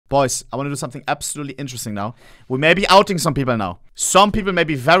Boys, I want to do something absolutely interesting now. We may be outing some people now. Some people may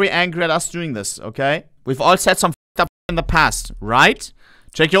be very angry at us doing this, okay? We've all said some stuff in the past, right?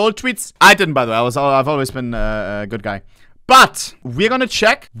 Check your old tweets. I didn't, by the way. I've always been a good guy. But we're gonna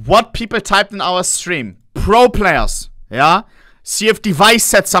check what people typed in our stream. Pro players, yeah? See if Device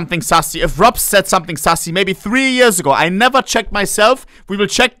said something sassy, if Rob said something sassy, maybe 3 years ago. I never checked myself. We will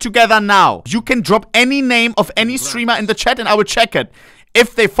check together now. You can drop any name of any streamer in the chat and I will check it.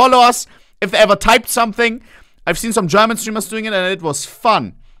 If they follow us, if they ever typed something. I've seen some German streamers doing it and it was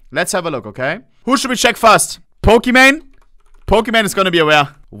fun. Let's have a look, okay? Who should we check first? Pokimane? Pokimane is gonna be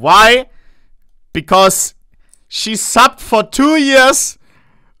aware. Why? Because she subbed for 2 years,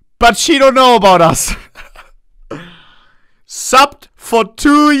 but she don't know about us. Subbed for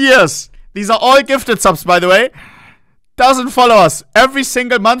 2 years. These are all gifted subs, by the way. Doesn't follow us. Every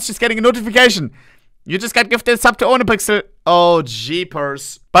single month she's getting a notification. You just got gifted sub to ohnepixel. Oh,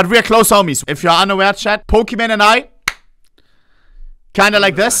 jeepers. But we're close homies. If you're unaware, chat, Pokimane and I, kinda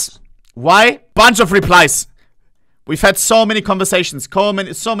like this. Why? Bunch of replies. We've had so many conversations.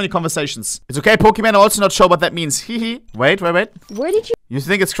 So many conversations. It's okay, Pokimane. I'm also not sure what that means. Hehe. Wait. Where did you... You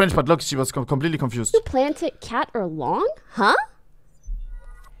think it's cringe, but look, she was completely confused. You plant it cat or long? Huh?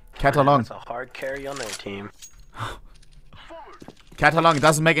 Cat or long. That's a hard carry on their team. Cat or long. It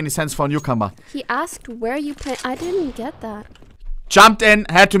doesn't make any sense for a newcomer. He asked where you plant... I didn't get that. Jumped in,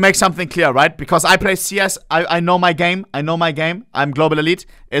 had to make something clear, right? Because I play CS, I know my game. I'm global elite.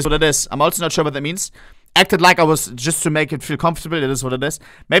 Is what it is. I'm also not sure what that means. Acted like I was just to make it feel comfortable. It is what it is.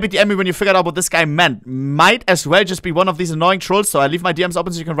 Maybe DM me when you figured out what this guy meant. Might as well just be one of these annoying trolls, so I leave my DMs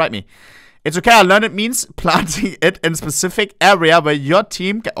open so you can write me. It's okay, I learned it means planting it in a specific area where your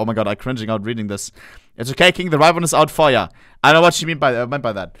team... Oh my god, I'm cringing out reading this. It's okay, King, the right one is out for ya. I know what she meant by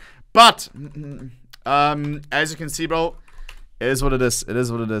that. But, as you can see, bro, it is what it is. It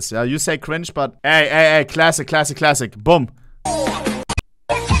is what it is. Yeah, you say cringe, but... Hey, classic. Boom.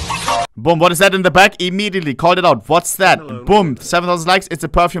 Boom, what is that in the back? Immediately, called it out. What's that? Hello. Boom, 7,000 likes. It's a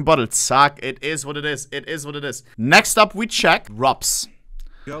perfume bottle. Suck. It is what it is. It is what it is. Next up, we check Robs.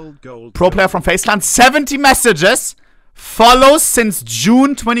 Gold. Pro player from Faceland. 70 messages. Follows since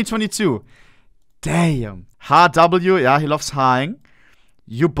June 2022. Damn. HW. Yeah, he loves highing.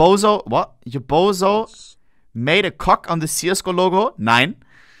 You bozo. What? You bozo made a cock on the CSGO logo. 9.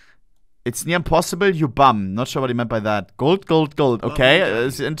 It's near impossible, you bum. Not sure what he meant by that. Gold. Okay,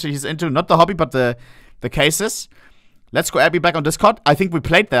 he's into not the hobby, but the cases. Let's go Abby back on Discord. I think we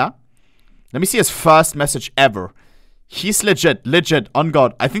played there. Let me see his first message ever. He's legit, on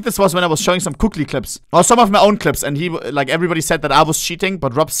God. I think this was when I was showing some Kukli clips. Or some of my own clips, and he, like, everybody said that I was cheating,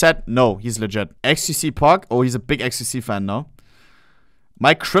 but Rob said, no, he's legit. XQC Pog? Oh, he's a big XQC fan, no?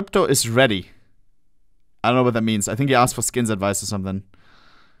 My crypto is ready. I don't know what that means. I think he asked for skins advice or something.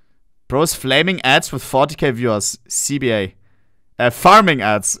 Bro's flaming ads with 40k viewers. CBA. Farming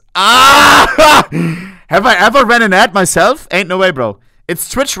ads. Ah! Have I ever ran an ad myself? Ain't no way, bro. It's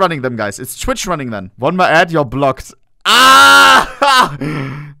Twitch running them, guys. It's Twitch running them. One more ad, you're blocked. Ah!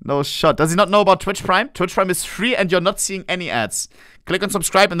 No shot. Does he not know about Twitch Prime? Twitch Prime is free and you're not seeing any ads. Click on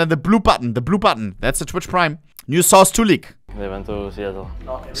subscribe and then the blue button. The blue button. That's the Twitch Prime. New source to leak. They went to Seattle.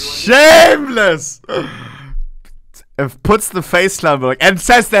 Shameless! It puts the face clan work and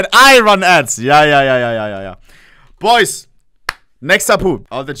says that I run ads. Yeah. Boys, next up who?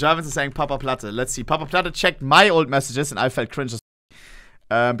 Oh, the Germans are saying Papa Platte. Let's see. Papa Platte checked my old messages and I felt cringe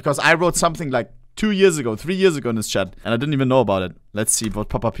because I wrote something like 3 years ago in this chat and I didn't even know about it. Let's see what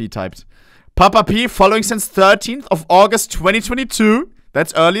Papa P typed. Papa P following since 13th of August 2022.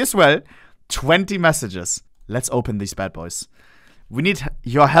 That's early as well. 20 messages. Let's open these bad boys. We need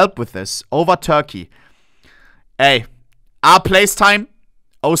your help with this. Over Turkey. Hey, our place time,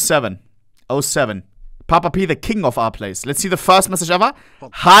 07. Papa P, the king of our place. Let's see the first message ever.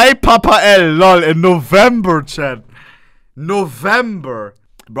 Hi, Papa L, lol, in November, chat. November.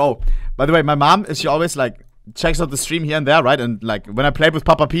 Bro, by the way, my mom, she always, like, checks out the stream here and there, right? And, like, when I played with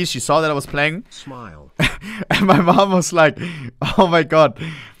Papa P, she saw that I was playing. Smile. And my mom was like, oh my god.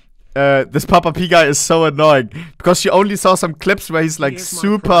 This Papa P guy is so annoying because she only saw some clips where he's like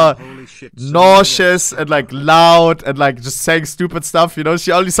super nauseous and like loud and like just saying stupid stuff, you know.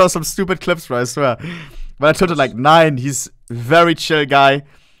 She only saw some stupid clips, bro, I swear. But I told her like 9, he's very chill guy.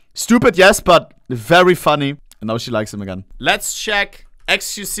 Stupid, yes, but very funny. And now she likes him again. Let's check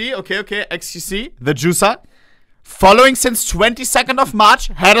XQC. Okay, XQC, the juicer. Following since 22nd of March.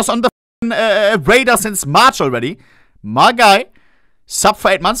 Had us on the radar since March already. My guy. Sub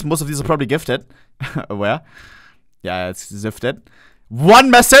for 8 months. Most of these are probably gifted. Aware. Yeah, it's gifted. 1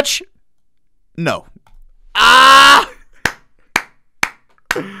 message. No. Ah!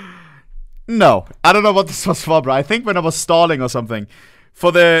 No, I don't know what this was for, bro. I think when I was stalling or something.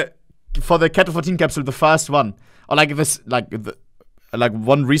 For the Cat 14 capsule, the first one. Or like this, like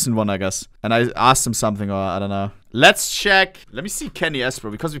one recent one, I guess. And I asked him something, or I don't know. Let's check. Let me see Kenny S,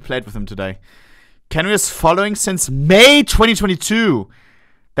 bro, because we played with him today. Kenny is following since May 2022.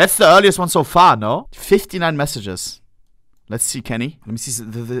 That's the earliest one so far, no? 59 messages. Let's see, Kenny. Let me see.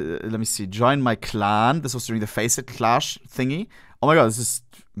 Let me see. Join my clan. This was during the Face It Clash thingy. Oh my god, this is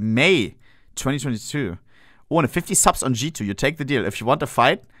May 2022. Oh, and 50 subs on G2. You take the deal. If you want a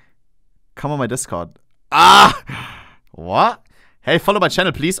fight, come on my Discord. Ah! What? Hey, follow my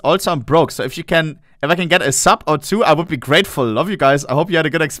channel, please. Also, I'm broke, so if I can get a sub or two, I would be grateful. Love you guys. I hope you had a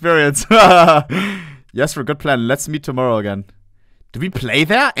good experience. Yes, for a good plan. Let's meet tomorrow again. Did we play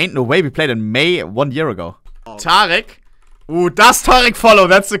there? Ain't no way. We played in May 1 year ago. Oh. Tarek? Ooh, does Tarek follow?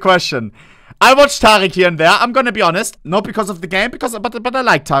 That's the question. I watch Tarek here and there. I'm gonna be honest. Not because of the game, but I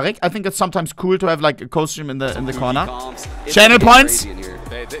like Tarek. I think it's sometimes cool to have like a co-stream in the corner. Channel points.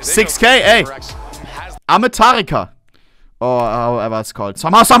 6K. Hey, I'm a Tareker. Or however it's called.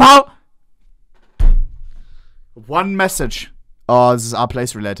 Somehow. One message. Oh, this is our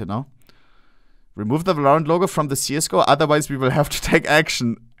place related, no? Remove the Valorant logo from the CSGO, otherwise we will have to take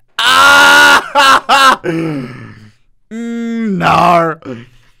action. Ah! No.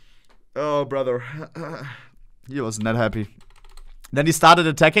 Oh, brother. He was not happy. Then he started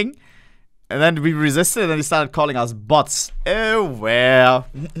attacking. And then we resisted, and then he started calling us bots. Oh, well.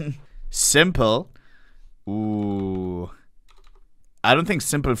 Simple. Ooh. I don't think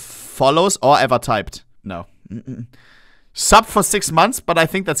Simple follows or ever typed. No. Sub for 6 months, but I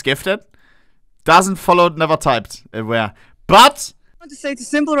think that's gifted. Doesn't follow, never typed. Where? But I want to say to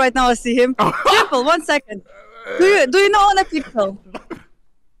Simple right now. I see him. Simple, 1 second. Do you know ohnepixel?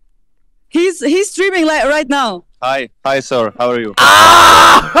 He's streaming right now. Hi, sir. How are you?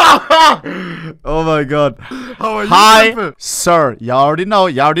 Oh my god. How are you, Hi, Simple? sir. You already know.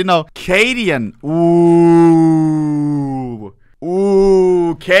 Cadian.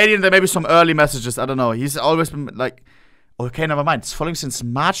 Ooh, Cadian. There may be some early messages. I don't know. He's always been like. Okay, never mind. It's following since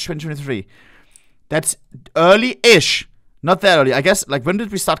March 2023. That's early-ish. Not that early. I guess, like, when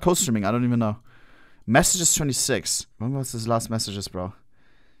did we start co-streaming? I don't even know. Messages 26. When was his last messages, bro?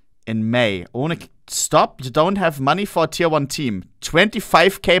 In May. Stop. You don't have money for a tier 1 team.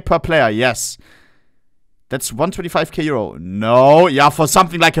 25k per player. Yes. That's 125k euro. No. Yeah, for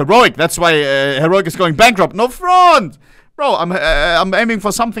something like Heroic. That's why Heroic is going bankrupt. No front. Bro, I'm aiming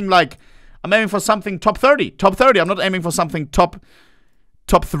for something like... I'm aiming for something top 30. Top 30. I'm not aiming for something top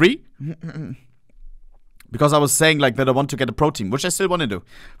 3. Because I was saying like that I want to get a pro team, which I still want to do.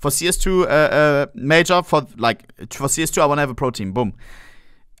 For CS2 major, for CS2 I want to have a pro team. Boom.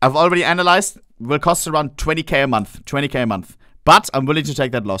 I've already analyzed. Will cost around 20k a month. 20k a month. But I'm willing to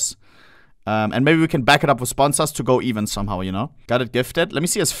take that loss. And maybe we can back it up with sponsors to go even somehow, you know? Got it gifted. Let me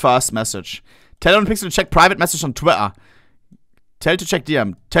see his first message. Tell ohnepixel to check private message on Twitter. Tell to check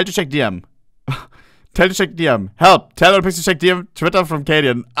DM. Tell to check DM. Tell to check DM. Help. Tell ohnepixel to check DM. Twitter from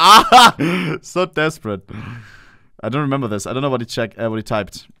Cadian. Ah! So desperate. I don't remember this. I don't know what he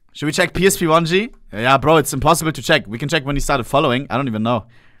typed. Should we check PSP1G? Yeah, bro, it's impossible to check. We can check when he started following. I don't even know.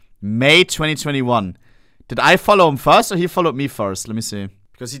 May 2021. Did I follow him first or he followed me first? Let me see.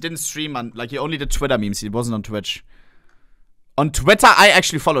 Because he didn't stream on, like, he only did Twitter memes. He wasn't on Twitch. On Twitter, I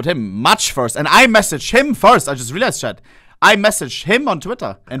actually followed him much first. And I messaged him first. I just realized, chat. I messaged him on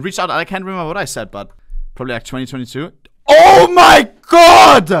Twitter and reached out. I can't remember what I said, but probably like 2022. Oh my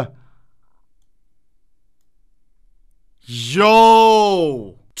god!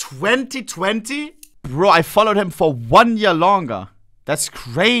 Yo! 2020? Bro, I followed him for 1 year longer. That's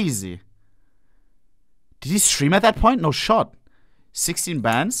crazy. Did he stream at that point? No shot. 16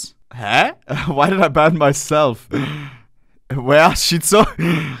 bans? Huh? Why did I ban myself? Where?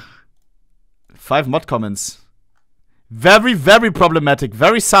 Shizo? 5 mod comments. Very, very problematic.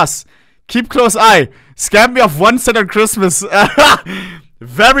 Very sus. Keep close eye. Scam me off 1 cent on Christmas.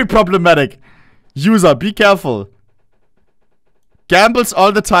 Very problematic. User, be careful. Gambles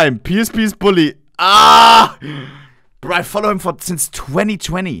all the time. PSP's bully. Ah! Bro, I follow him since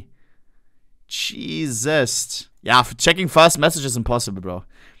 2020. Jesus. Yeah, checking fast message is impossible, bro.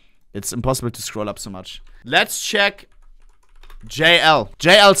 It's impossible to scroll up so much. Let's check JL.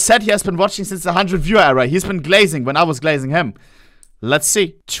 JL said he has been watching since the 100 viewer era. He's been glazing when I was glazing him. Let's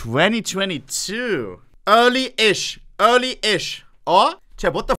see. 2022. Early-ish. Early-ish. Or,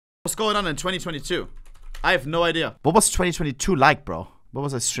 chat, what the f was going on in 2022? I have no idea. What was 2022 like, bro? What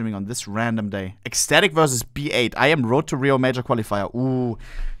was I streaming on this random day? Ecstatic versus B8. I am Road to Rio Major Qualifier. Ooh.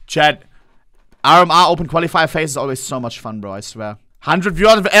 Chat. RMR Open Qualifier phase is always so much fun, bro. I swear. 100 view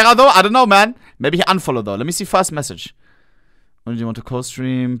out of error though? I don't know, man. Maybe he unfollowed though. Let me see first message. When do you want to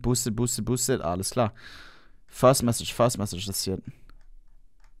co-stream? Boosted. Alles klar. First message. Let's see it.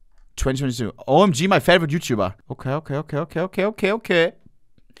 2022. OMG, my favorite YouTuber. Okay.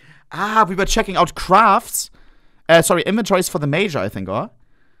 Ah, we were checking out crafts. Sorry, inventories for the major, I think, or?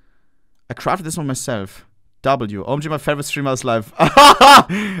 I crafted this one myself. W. OMG, my favorite streamer is live.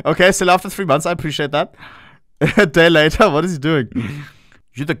 Okay, still after 3 months. I appreciate that. A day later, what is he doing?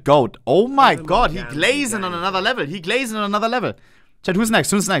 You're the GOAT. Oh my god, he glazing on another level. Chat, who's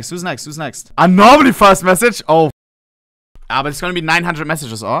next? Normally first message? Oh. Ah, but it's gonna be 900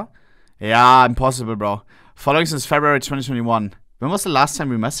 messages, or? Yeah, impossible, bro. Following since February 2021. When was the last time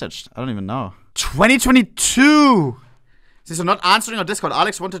we messaged? I don't even know. 2022! See, so not answering our Discord.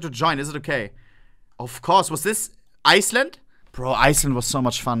 Alex wanted to join. Is it okay? Of course. Was this Iceland? Bro, Iceland was so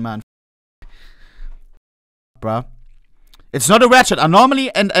much fun, man. Bruh. It's not a rare chat.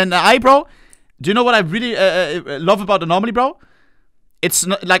 Anomaly and I, bro. Do you know what I really love about Anomaly, bro? It's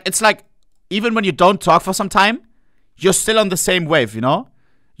not like, it's like, even when you don't talk for some time, you're still on the same wave, you know?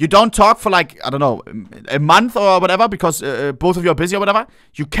 You don't talk for like, I don't know, a month or whatever because both of you are busy or whatever.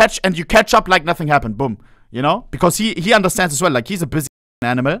 You catch up like nothing happened. Boom. You know? Because he understands as well. Like, he's a busy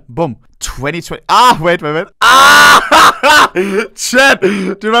animal. Boom. 2020. Ah, wait. Ah! Chat. Do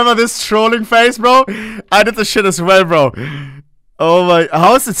you remember this trolling face, bro? I did the shit as well, bro. Oh my.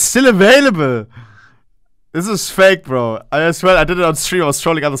 How is it still available? This is fake, bro. I swear I did it on stream. I was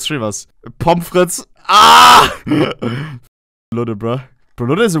trolling other streamers. Pomfritz. Ah! Lude, bro. Bro,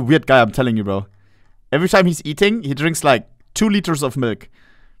 Lude is a weird guy, I'm telling you, bro. Every time he's eating, he drinks like 2 liters of milk.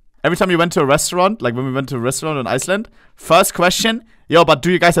 Every time we went to a restaurant, like when we went to a restaurant in Iceland, first question, yo, but do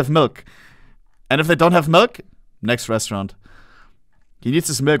you guys have milk? And if they don't have milk, next restaurant. He needs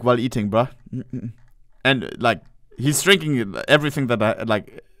his milk while eating, bro. And like, he's drinking everything that I,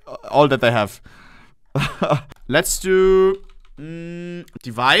 like, all that they have. Let's do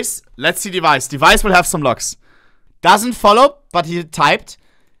device. Let's see device. Device will have some locks. Doesn't follow, but he typed.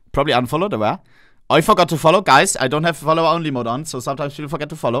 Probably unfollowed, aware. I forgot to follow. Guys, I don't have follower only mode on, so sometimes people forget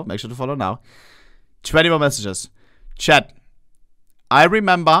to follow. Make sure to follow now. 20 more messages. Chat. I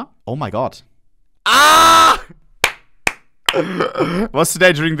remember. Oh my god. Ah! What's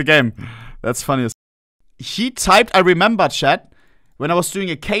today during the game? That's funny. He typed, I remember, chat, when I was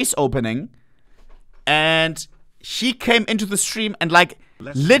doing a case opening. And he came into the stream and like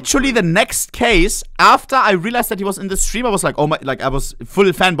literally the next case after I realized that he was in the stream, I was like, oh my, like I was full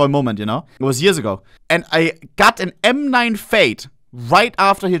fanboy moment, you know? It was years ago. And I got an M9 fade right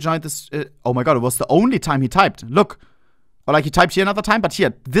after he joined this. Oh my god, it was the only time he typed. Look. Or like he typed here another time, but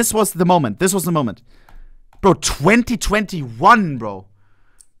here. This was the moment. Bro, 2021, bro.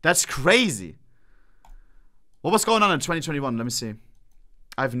 That's crazy. What was going on in 2021? Let me see.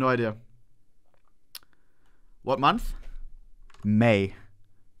 I have no idea. What month? May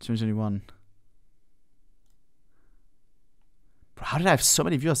 2021. Bro, how did I have so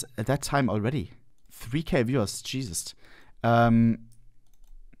many viewers at that time already? 3K viewers, Jesus. I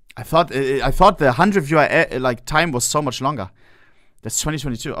thought the 100 viewer like time was so much longer. That's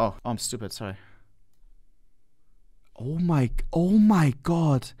 2022. Oh, I'm stupid. Sorry. Oh my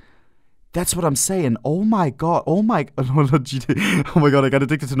god. That's what I'm saying. Oh my god. Oh my god. I got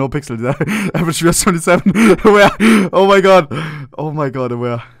addicted to ohnepixel. Average viewer 27. Where? Oh my god. Oh my god.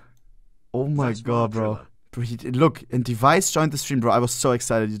 Where? Oh my god, bro. Bro, look, and Device joined the stream, bro. I was so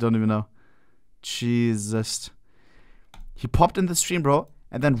excited. You don't even know. Jesus. He popped in the stream, bro.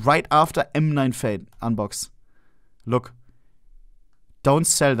 And then right after M9 Fade unbox. Look. Don't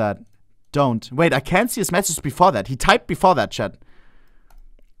sell that. Don't. Wait, I can't see his message before that. He typed before that, chat.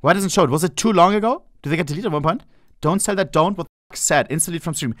 Why doesn't it show it? Was it too long ago? Did they get deleted at one point? Don't sell that, don't. What the f said? Instantly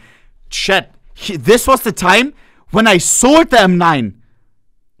from stream. Chat. This was the time when I sold the M9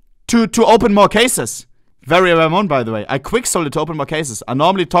 to open more cases. Very well known, by the way. I quick sold it to open more cases. I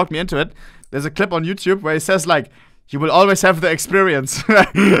normally talked me into it. There's a clip on YouTube where he says like, you will always have the experience.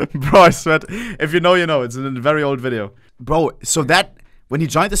 Bro, I swear. If you know, you know. It's in a very old video. Bro, so that, when he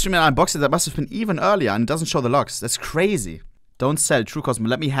joined the stream and I unboxed it, that must have been even earlier and it doesn't show the logs. That's crazy. Don't sell, True Cosmo.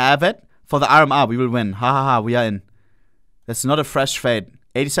 Let me have it. For the RMR, we will win. Ha ha ha, we are in. That's not a fresh fade.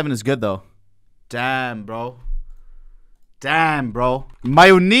 87 is good, though. Damn, bro. Damn, bro.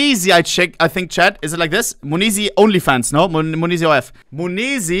 Mayonnaise, I think, chat. Is it like this? Munizi OnlyFans, no? Munizi OF.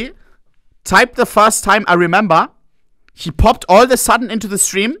 Munizi typed the first time I remember. He popped all of a sudden into the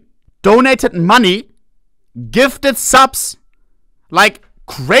stream, donated money, gifted subs like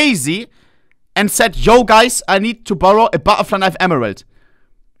crazy, and said, yo, guys, I need to borrow a butterfly knife emerald.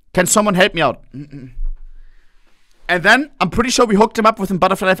 Can someone help me out? And And then, I'm pretty sure we hooked him up with a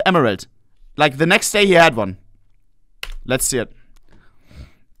Butterfly Life Emerald. Like, the next day he had one. Let's see it.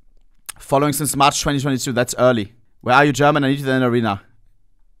 Following since March 2022. That's early. Where are you, German? I need you in the arena.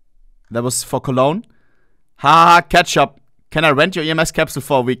 That was for Cologne. Ha, ketchup. Can I rent your EMS capsule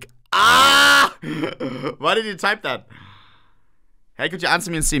for a week? Ah! Why did you type that? Hey, could you answer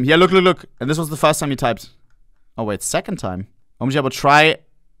me in Steam? Here, look. And this was the first time you typed. Oh, wait, second time. I will try...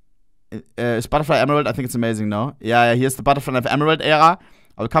 is Butterfly Emerald? I think it's amazing, no? Yeah, here's the Butterfly of Emerald era.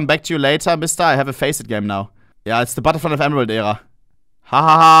 I'll come back to you later, mister. I have a Face It game now. Yeah, it's the Butterfly of Emerald era.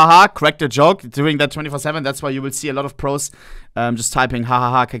 Ha. Cracked the joke. Doing that 24/7. That's why you will see a lot of pros just typing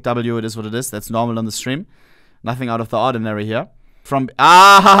ha. Kick W. It is what it is. That's normal on the stream. Nothing out of the ordinary here. From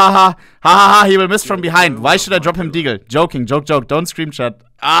ha. He will miss from behind. Why should I drop him Deagle? Joking. Joke. Don't scream chat.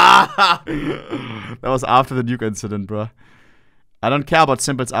 Ah. That was after the nuke incident, bro. I don't care about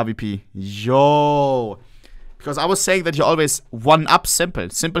Simple's RVP. Yo. Because I was saying that you always one-up Simple.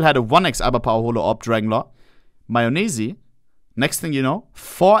 Simple had a 1x Iber Power Holo Orb Dragonlord. Mayonnaise. Next thing you know,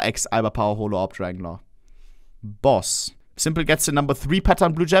 4x Iber Power Holo Orb Dragonlord. Boss. Simple gets the number 3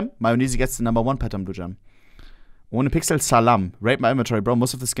 pattern blue gem. Mayonnaise gets the number 1 pattern blue gem. Ohnepixel Salam. Raid my inventory, bro.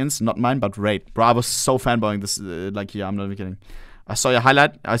 Most of the skins, not mine, but raid. Bro, I was so fanboying this. Like, yeah, I'm not even kidding. I saw your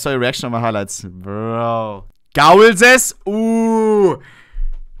highlight. I saw your reaction on my highlights. Bro. Gowls. Ooh.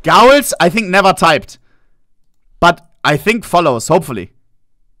 Gowls, I think never typed. But I think follows, hopefully.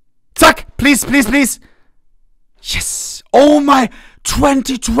 Zack! Please. Yes. Oh my.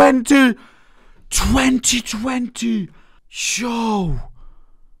 2020. 2020. Yo.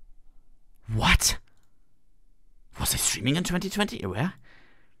 What? Was I streaming in 2020? Where?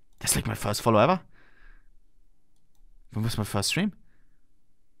 That's like my first follow ever. When was my first stream?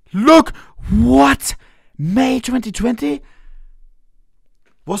 Look! What? May 2020?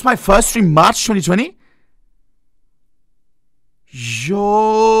 Was my first stream March 2020? Yo!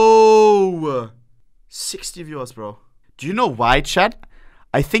 60 viewers, bro. Do you know why, chat?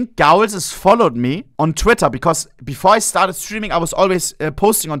 I think Gowls has followed me on Twitter because before I started streaming, I was always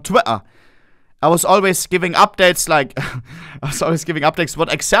posting on Twitter. I was always giving updates like... I was always giving updates. What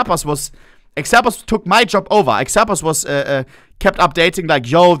Xerpas was... Xerpas took my job over. Xerpas was... kept updating like,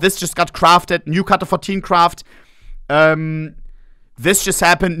 yo, this just got crafted. New Cutter 14 craft. This just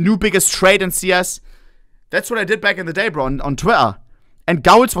happened. New biggest trade in CS. That's what I did back in the day, bro, on Twitter. And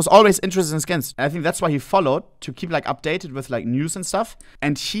Gowls was always interested in skins. And I think that's why he followed, to keep, like, updated with, like, news and stuff.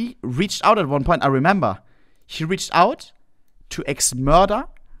 And he reached out at one point, I remember. He reached out to X-Murder,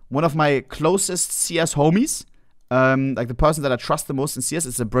 one of my closest CS homies. Like, the person that I trust the most in CS.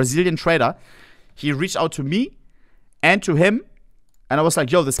 It's a Brazilian trader. He reached out to me and to him. And I was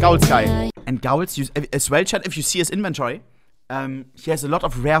like, yo, this Gowls guy. And Gowls, as well, chat, if you see his inventory, he has a lot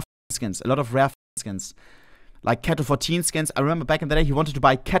of rare skins. Like Kato 14 skins. I remember back in the day, he wanted to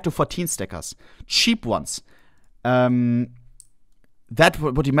buy Kato 14 stickers. Cheap ones. That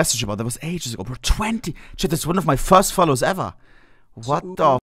what he messaged about. That was ages ago, bro. 20. Shit, that's one of my first follows ever. What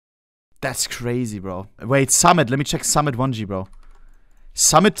the? That's crazy, bro. Wait, Summit. Let me check Summit 1G, bro.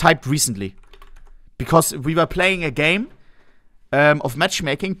 Summit typed recently. Because we were playing a game of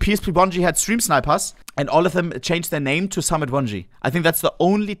matchmaking. PSP 1G had stream snipers. And all of them changed their name to Summit 1G. I think that's the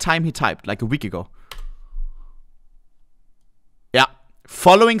only time he typed. Like a week ago. Yeah.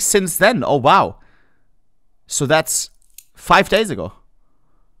 Following since then. Oh, wow. So that's 5 days ago.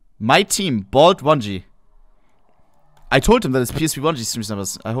 My team, Bald 1G. I told him that it's PSP 1G stream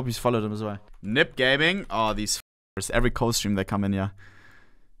numbers. I hope he's followed them as well. Nip Gaming. Oh, these f***ers. Every co-stream they come in, yeah.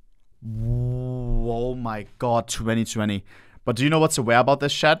 Oh my god, 2020. But do you know what's aware about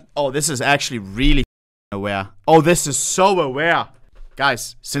this chat? Oh, this is actually really aware. Oh, this is so aware.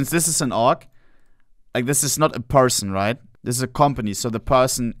 Guys, since this is an org, like this is not a person, right? This is a company, so the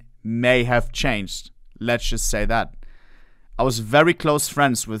person may have changed. Let's just say that. I was very close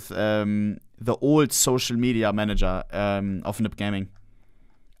friends with the old social media manager of Nip Gaming.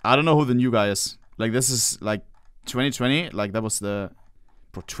 I don't know who the new guy is. Like, this is, like, 2020. Like, that was the...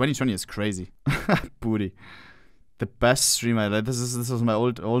 Bro, 2020 is crazy. Booty. The best streamer. Like, this was my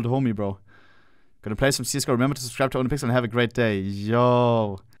old homie, bro. Gonna play some CSGO. Remember to subscribe to ohnepixel and have a great day.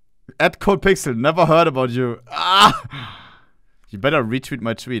 Yo. At CodePixel. Never heard about you. Ah! You better retweet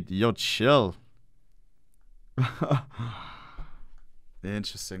my tweet. Yo, chill.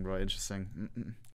 Interesting, bro. Interesting.